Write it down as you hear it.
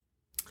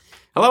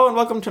Hello and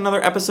welcome to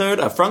another episode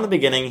of From the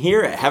Beginning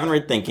here at Heaven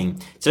Read Thinking.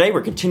 Today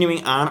we're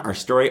continuing on our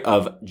story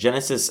of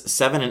Genesis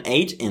 7 and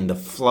 8 in the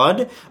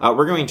flood.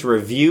 We're going to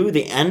review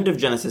the end of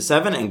Genesis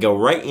 7 and go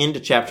right into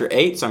chapter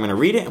 8. So I'm going to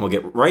read it and we'll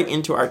get right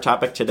into our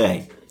topic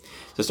today.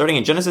 So starting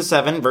in Genesis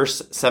 7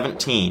 verse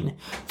 17.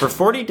 For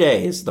 40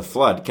 days the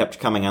flood kept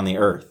coming on the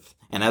earth.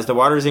 And as the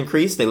waters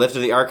increased, they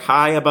lifted the ark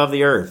high above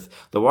the earth.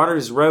 The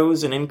waters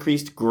rose and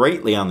increased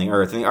greatly on the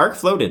earth, and the ark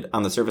floated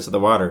on the surface of the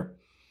water.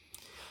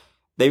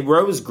 They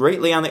rose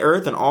greatly on the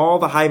earth, and all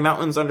the high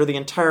mountains under the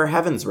entire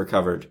heavens were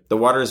covered. The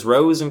waters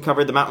rose and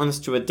covered the mountains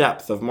to a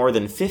depth of more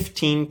than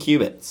 15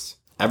 cubits.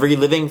 Every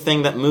living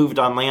thing that moved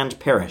on land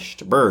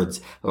perished, birds,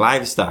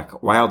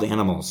 livestock, wild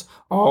animals,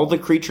 all the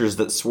creatures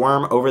that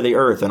swarm over the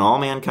earth, and all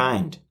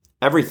mankind.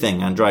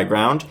 Everything on dry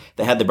ground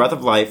that had the breath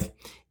of life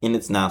in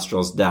its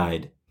nostrils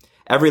died.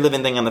 Every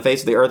living thing on the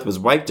face of the earth was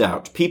wiped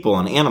out, people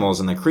and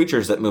animals and the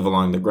creatures that move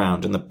along the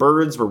ground, and the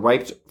birds were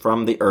wiped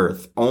from the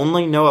earth.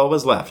 Only Noah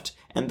was left,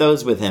 and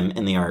those with him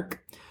in the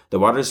ark. The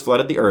waters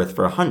flooded the earth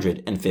for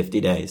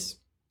 150 days.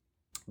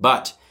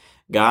 But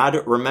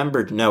God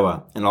remembered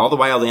Noah and all the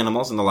wild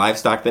animals and the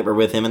livestock that were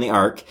with him in the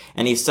ark,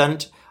 and he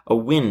sent a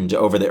wind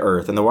over the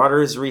earth, and the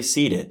waters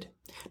receded.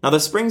 Now the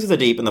springs of the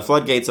deep and the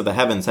floodgates of the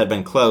heavens had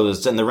been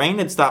closed, and the rain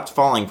had stopped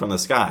falling from the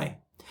sky.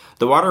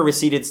 The water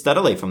receded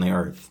steadily from the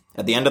earth.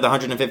 At the end of the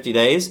 150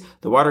 days,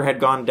 the water had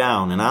gone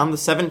down, and on the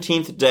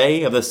 17th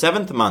day of the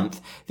 7th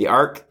month, the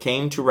ark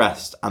came to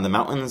rest on the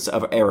mountains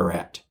of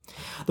Ararat.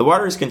 The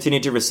waters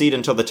continued to recede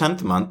until the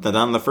 10th month, and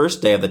on the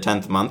first day of the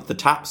 10th month, the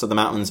tops of the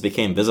mountains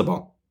became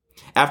visible.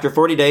 After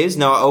 40 days,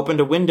 Noah opened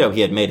a window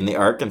he had made in the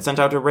ark and sent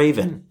out a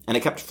raven, and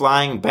it kept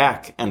flying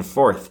back and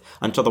forth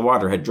until the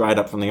water had dried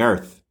up from the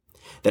earth.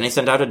 Then he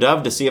sent out a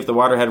dove to see if the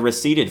water had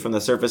receded from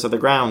the surface of the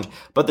ground,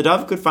 but the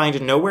dove could find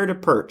nowhere to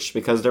perch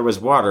because there was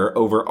water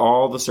over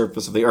all the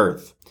surface of the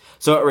earth.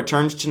 So it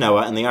returned to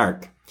Noah in the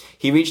ark.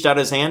 He reached out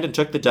his hand and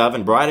took the dove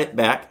and brought it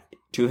back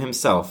to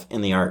himself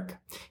in the ark.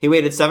 He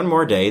waited 7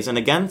 more days and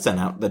again sent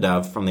out the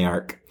dove from the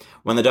ark.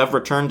 When the dove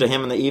returned to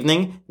him in the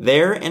evening,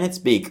 there in its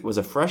beak was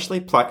a freshly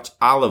plucked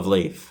olive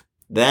leaf.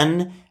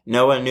 Then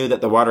Noah knew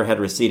that the water had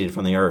receded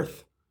from the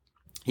earth.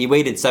 He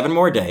waited 7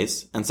 more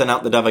days and sent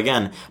out the dove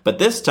again, but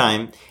this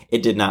time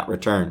it did not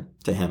return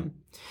to him.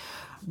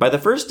 By the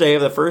first day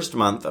of the first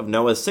month of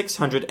Noah's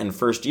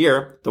 601st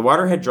year, the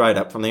water had dried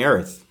up from the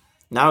earth.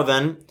 Now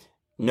then,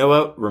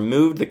 Noah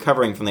removed the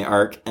covering from the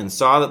ark and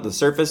saw that the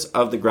surface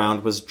of the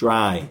ground was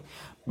dry.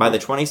 By the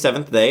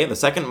 27th day of the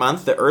 2nd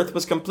month, the earth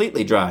was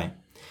completely dry.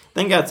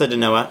 Then God said to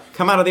Noah,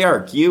 "Come out of the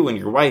ark, you and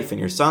your wife and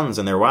your sons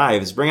and their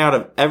wives. Bring out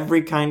of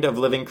every kind of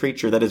living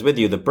creature that is with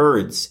you, the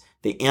birds,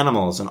 the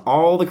animals, and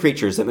all the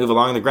creatures that move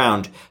along the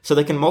ground, so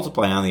they can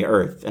multiply on the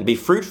earth, and be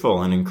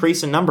fruitful and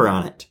increase in number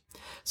on it."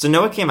 So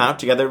Noah came out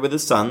together with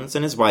his sons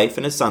and his wife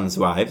and his sons'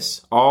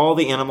 wives, all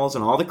the animals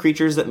and all the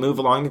creatures that move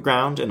along the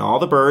ground, and all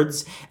the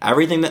birds,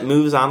 everything that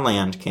moves on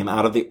land came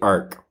out of the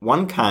ark,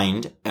 one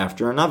kind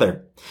after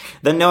another.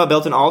 Then Noah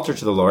built an altar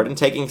to the Lord, and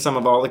taking some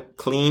of all the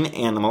clean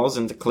animals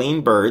and the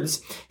clean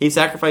birds, he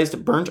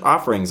sacrificed burnt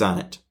offerings on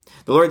it.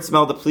 The Lord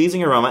smelled the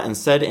pleasing aroma and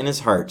said in his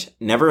heart,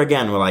 "Never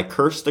again will I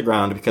curse the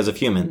ground because of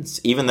humans,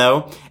 even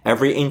though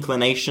every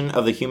inclination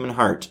of the human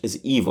heart is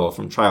evil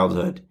from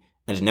childhood.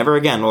 And never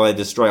again will I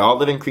destroy all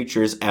living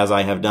creatures as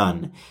I have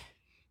done.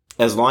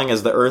 As long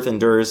as the earth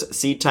endures,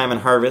 seed time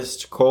and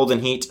harvest, cold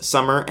and heat,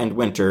 summer and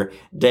winter,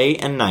 day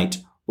and night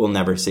will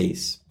never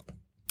cease."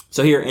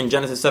 So here in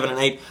Genesis 7 and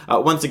 8,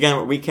 once again,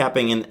 we're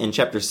recapping in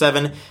chapter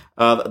 7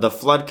 of the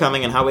flood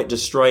coming and how it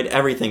destroyed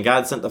everything.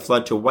 God sent the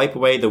flood to wipe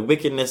away the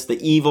wickedness, the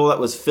evil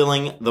that was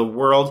filling the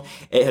world.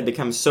 It had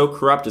become so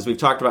corrupt, as we've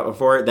talked about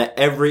before, that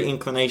every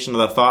inclination of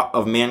the thought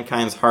of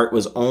mankind's heart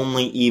was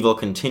only evil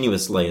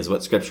continuously, is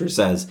what Scripture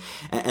says.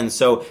 And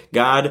so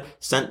God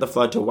sent the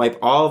flood to wipe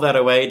all that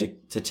away,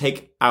 to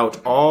take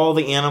out all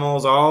the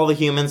animals, all the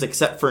humans,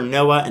 except for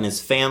Noah and his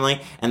family,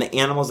 and the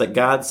animals that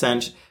God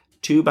sent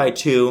 2 by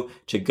 2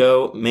 to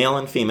go, male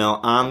and female,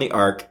 on the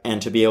ark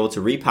and to be able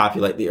to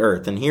repopulate the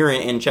earth. And here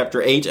in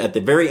chapter 8, at the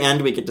very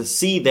end, we get to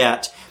see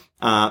that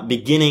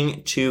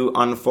beginning to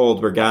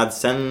unfold, where God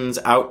sends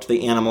out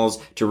the animals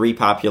to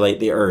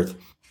repopulate the earth.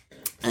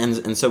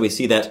 And so we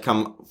see that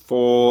come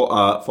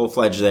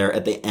full-fledged there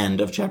at the end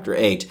of chapter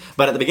 8.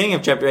 But at the beginning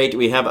of chapter 8,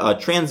 we have a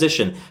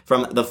transition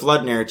from the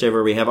flood narrative,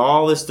 where we have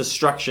all this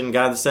destruction,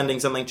 God sending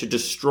something to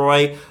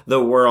destroy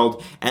the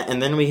world,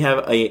 and then we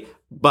have a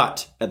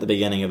but at the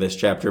beginning of this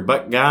chapter.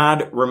 But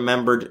God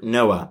remembered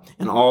Noah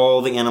and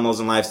all the animals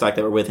and livestock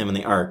that were with him in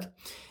the ark.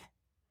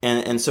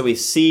 And so we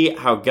see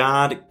how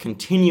God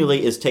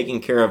continually is taking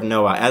care of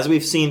Noah. As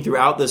we've seen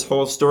throughout this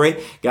whole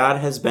story, God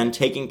has been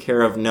taking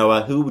care of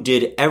Noah, who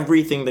did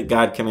everything that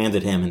God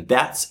commanded him. And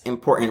that's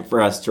important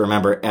for us to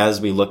remember as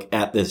we look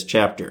at this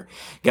chapter.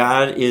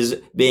 God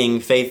is being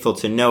faithful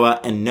to Noah,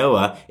 and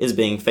Noah is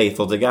being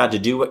faithful to God to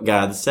do what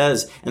God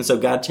says. And so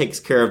God takes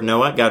care of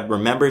Noah. God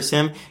remembers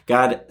him.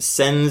 God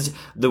sends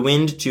the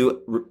wind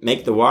to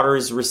make the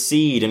waters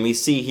recede. And we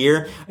see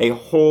here a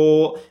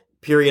whole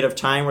period of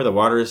time where the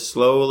waters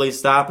slowly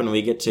stop, and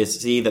we get to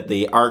see that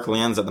the ark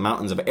lands at the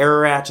mountains of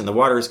Ararat, and the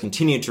waters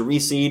continue to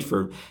recede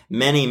for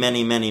many,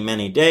 many, many,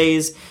 many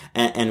days.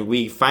 And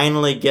we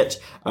finally get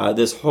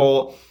this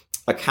whole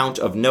account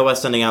of Noah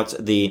sending out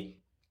the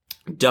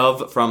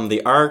dove from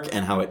the ark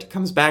and how it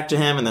comes back to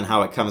him, and then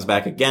how it comes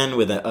back again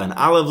with an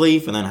olive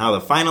leaf, and then how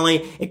finally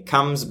it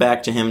comes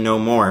back to him no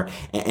more,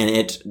 and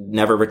it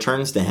never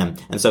returns to him.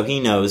 And so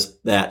he knows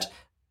that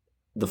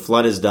the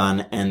flood is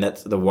done and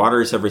that the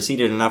waters have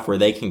receded enough where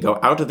they can go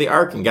out of the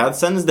ark, and God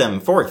sends them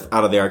forth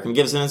out of the ark and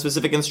gives them a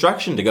specific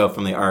instruction to go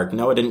from the ark.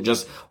 Noah didn't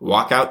just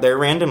walk out there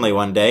randomly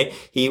one day.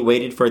 He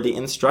waited for the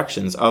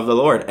instructions of the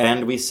Lord,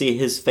 and we see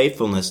his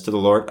faithfulness to the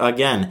Lord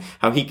again,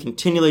 how he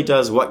continually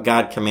does what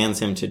God commands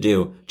him to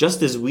do,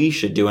 just as we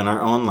should do in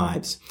our own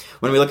lives.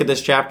 When we look at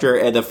this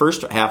chapter, the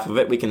first half of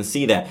it, we can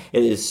see that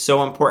it is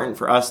so important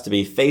for us to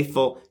be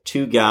faithful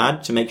to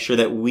God, to make sure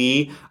that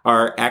we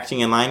are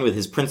acting in line with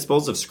his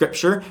principles of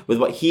Scripture, with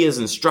what he has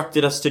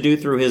instructed us to do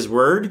through his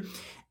word,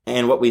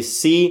 and what we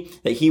see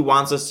that he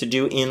wants us to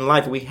do in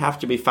life. We have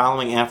to be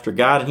following after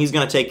God, and he's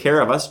going to take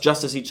care of us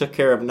just as he took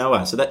care of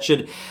Noah. So that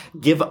should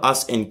give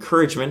us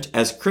encouragement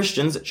as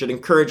Christians. It should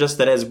encourage us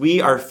that as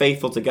we are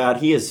faithful to God,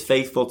 he is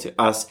faithful to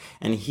us,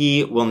 and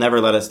he will never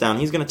let us down.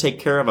 He's going to take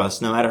care of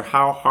us no matter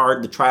how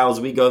hard the trials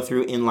we go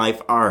through in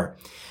life are.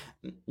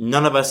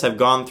 None of us have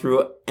gone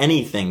through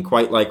anything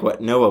quite like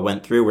what Noah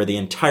went through, where the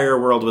entire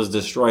world was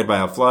destroyed by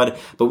a flood,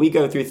 but we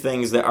go through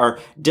things that are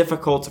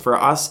difficult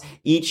for us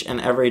each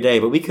and every day.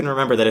 But we can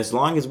remember that as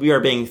long as we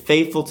are being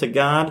faithful to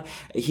God,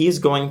 he's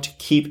going to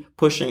keep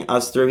pushing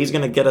us through. He's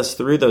going to get us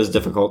through those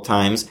difficult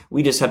times.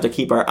 We just have to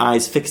keep our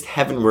eyes fixed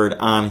heavenward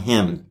on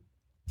him.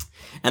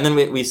 And then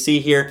we see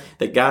here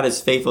that God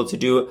is faithful to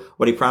do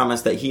what he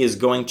promised, that he is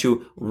going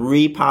to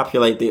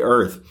repopulate the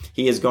earth.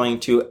 He is going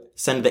to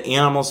send the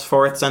animals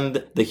forth,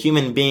 send the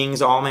human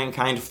beings, all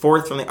mankind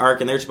forth from the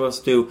ark, and they're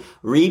supposed to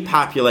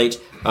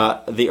repopulate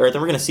the earth.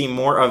 And we're going to see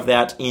more of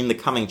that in the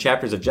coming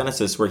chapters of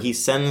Genesis, where he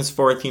sends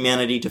forth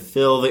humanity to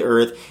fill the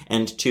earth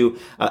and to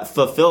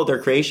fulfill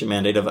their creation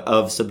mandate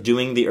of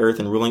subduing the earth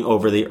and ruling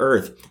over the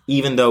earth,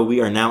 even though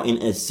we are now in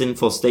a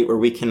sinful state where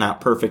we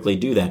cannot perfectly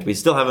do that. We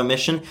still have a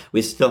mission.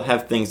 We still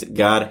have things that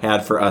God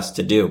had for us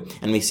to do.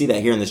 And we see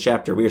that here in this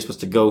chapter. We are supposed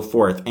to go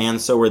forth, and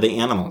so were the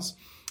animals.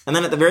 And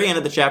then at the very end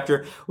of the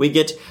chapter, we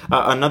get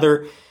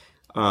another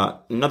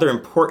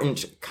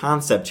important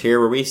concept here,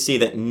 where we see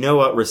that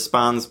Noah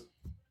responds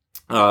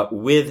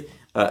with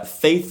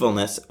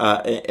faithfulness,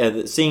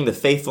 seeing the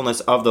faithfulness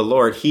of the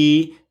Lord.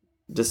 He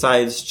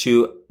decides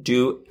to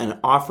do an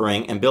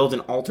offering and build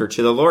an altar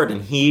to the Lord,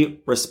 and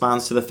he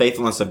responds to the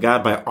faithfulness of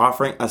God by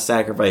offering a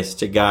sacrifice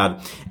to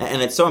God.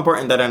 And it's so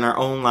important that in our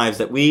own lives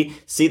that we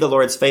see the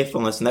Lord's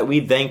faithfulness, and that we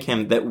thank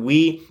him, that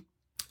we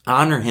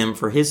honor him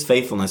for his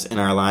faithfulness in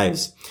our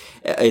lives.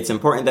 It's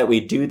important that we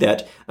do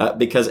that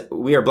because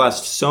we are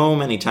blessed so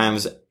many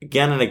times,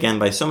 again and again,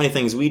 by so many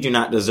things we do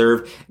not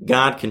deserve.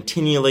 God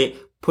continually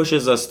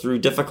pushes us through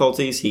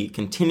difficulties. He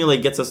continually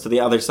gets us to the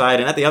other side.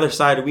 And at the other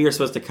side, we are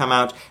supposed to come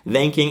out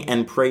thanking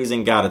and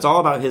praising God. It's all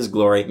about his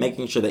glory,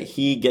 making sure that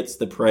he gets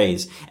the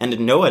praise. And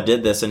Noah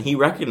did this, and he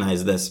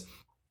recognized this.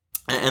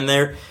 And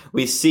there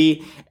we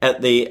see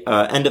at the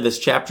end of this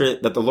chapter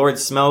that the Lord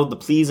smelled the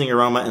pleasing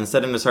aroma and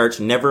said in his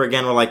heart, "Never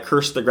again will I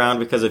curse the ground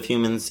because of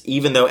humans,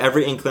 even though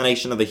every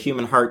inclination of the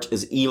human heart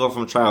is evil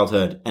from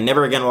childhood. And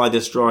never again will I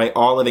destroy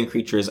all living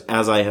creatures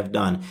as I have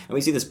done." And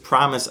we see this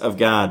promise of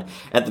God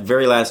at the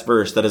very last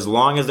verse, that as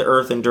long as the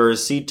earth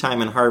endures, seed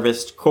time and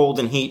harvest, cold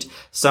and heat,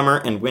 summer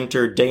and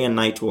winter, day and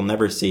night will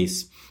never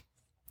cease.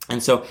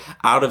 And so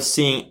out of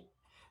seeing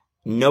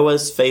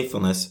Noah's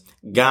faithfulness,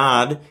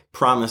 God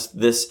promised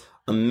this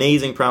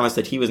amazing promise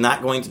that he was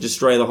not going to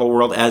destroy the whole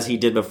world as he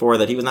did before,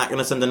 that he was not going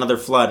to send another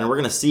flood. And we're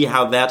going to see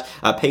how that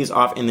pays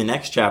off in the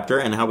next chapter,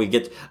 and how we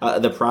get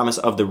the promise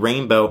of the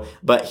rainbow.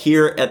 But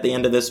here at the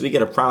end of this, we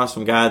get a promise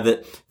from God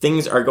that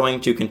things are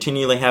going to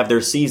continually have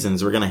their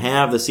seasons. We're going to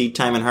have the seed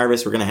time and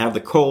harvest. We're going to have the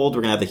cold.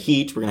 We're going to have the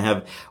heat. We're going to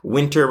have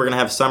winter. We're going to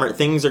have summer.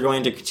 Things are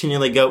going to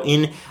continually go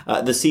in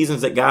the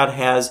seasons that God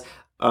has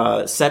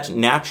set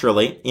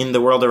naturally in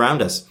the world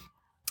around us.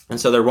 And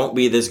so there won't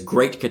be this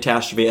great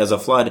catastrophe as a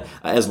flood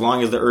as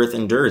long as the earth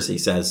endures, he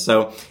says.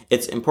 So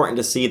it's important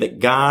to see that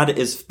God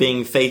is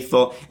being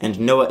faithful and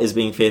Noah is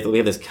being faithful. We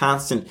have this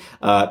constant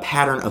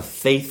pattern of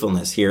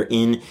faithfulness here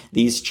in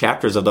these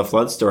chapters of the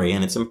flood story.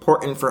 And it's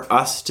important for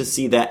us to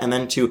see that and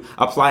then to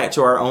apply it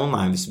to our own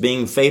lives,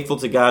 being faithful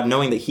to God,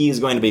 knowing that he is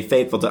going to be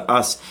faithful to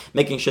us,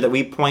 making sure that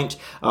we point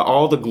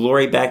all the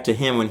glory back to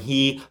him when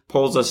he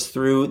pulls us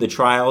through the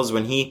trials,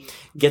 when he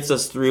gets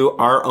us through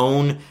our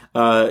own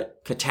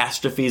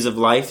catastrophes of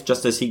life,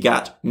 just as he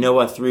got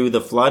Noah through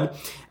the flood.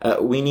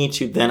 We need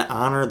to then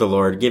honor the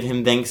Lord, give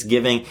him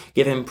thanksgiving,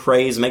 give him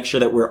praise, make sure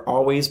that we're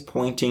always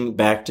pointing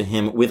back to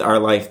him with our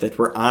life, that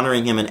we're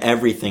honoring him in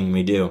everything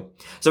we do.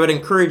 So I'd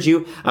encourage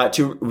you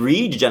to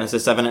read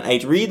Genesis 7 and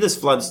 8, read this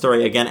flood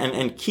story again,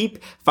 and keep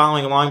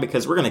following along,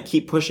 because we're going to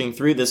keep pushing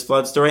through this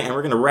flood story, and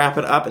we're going to wrap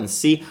it up and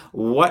see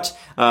what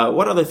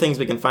other things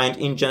we can find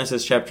in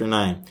Genesis chapter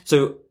 9.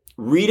 So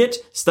read it,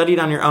 study it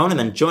on your own, and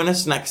then join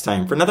us next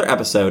time for another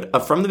episode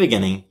of From the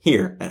Beginning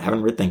here at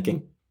Heavenward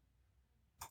Thinking.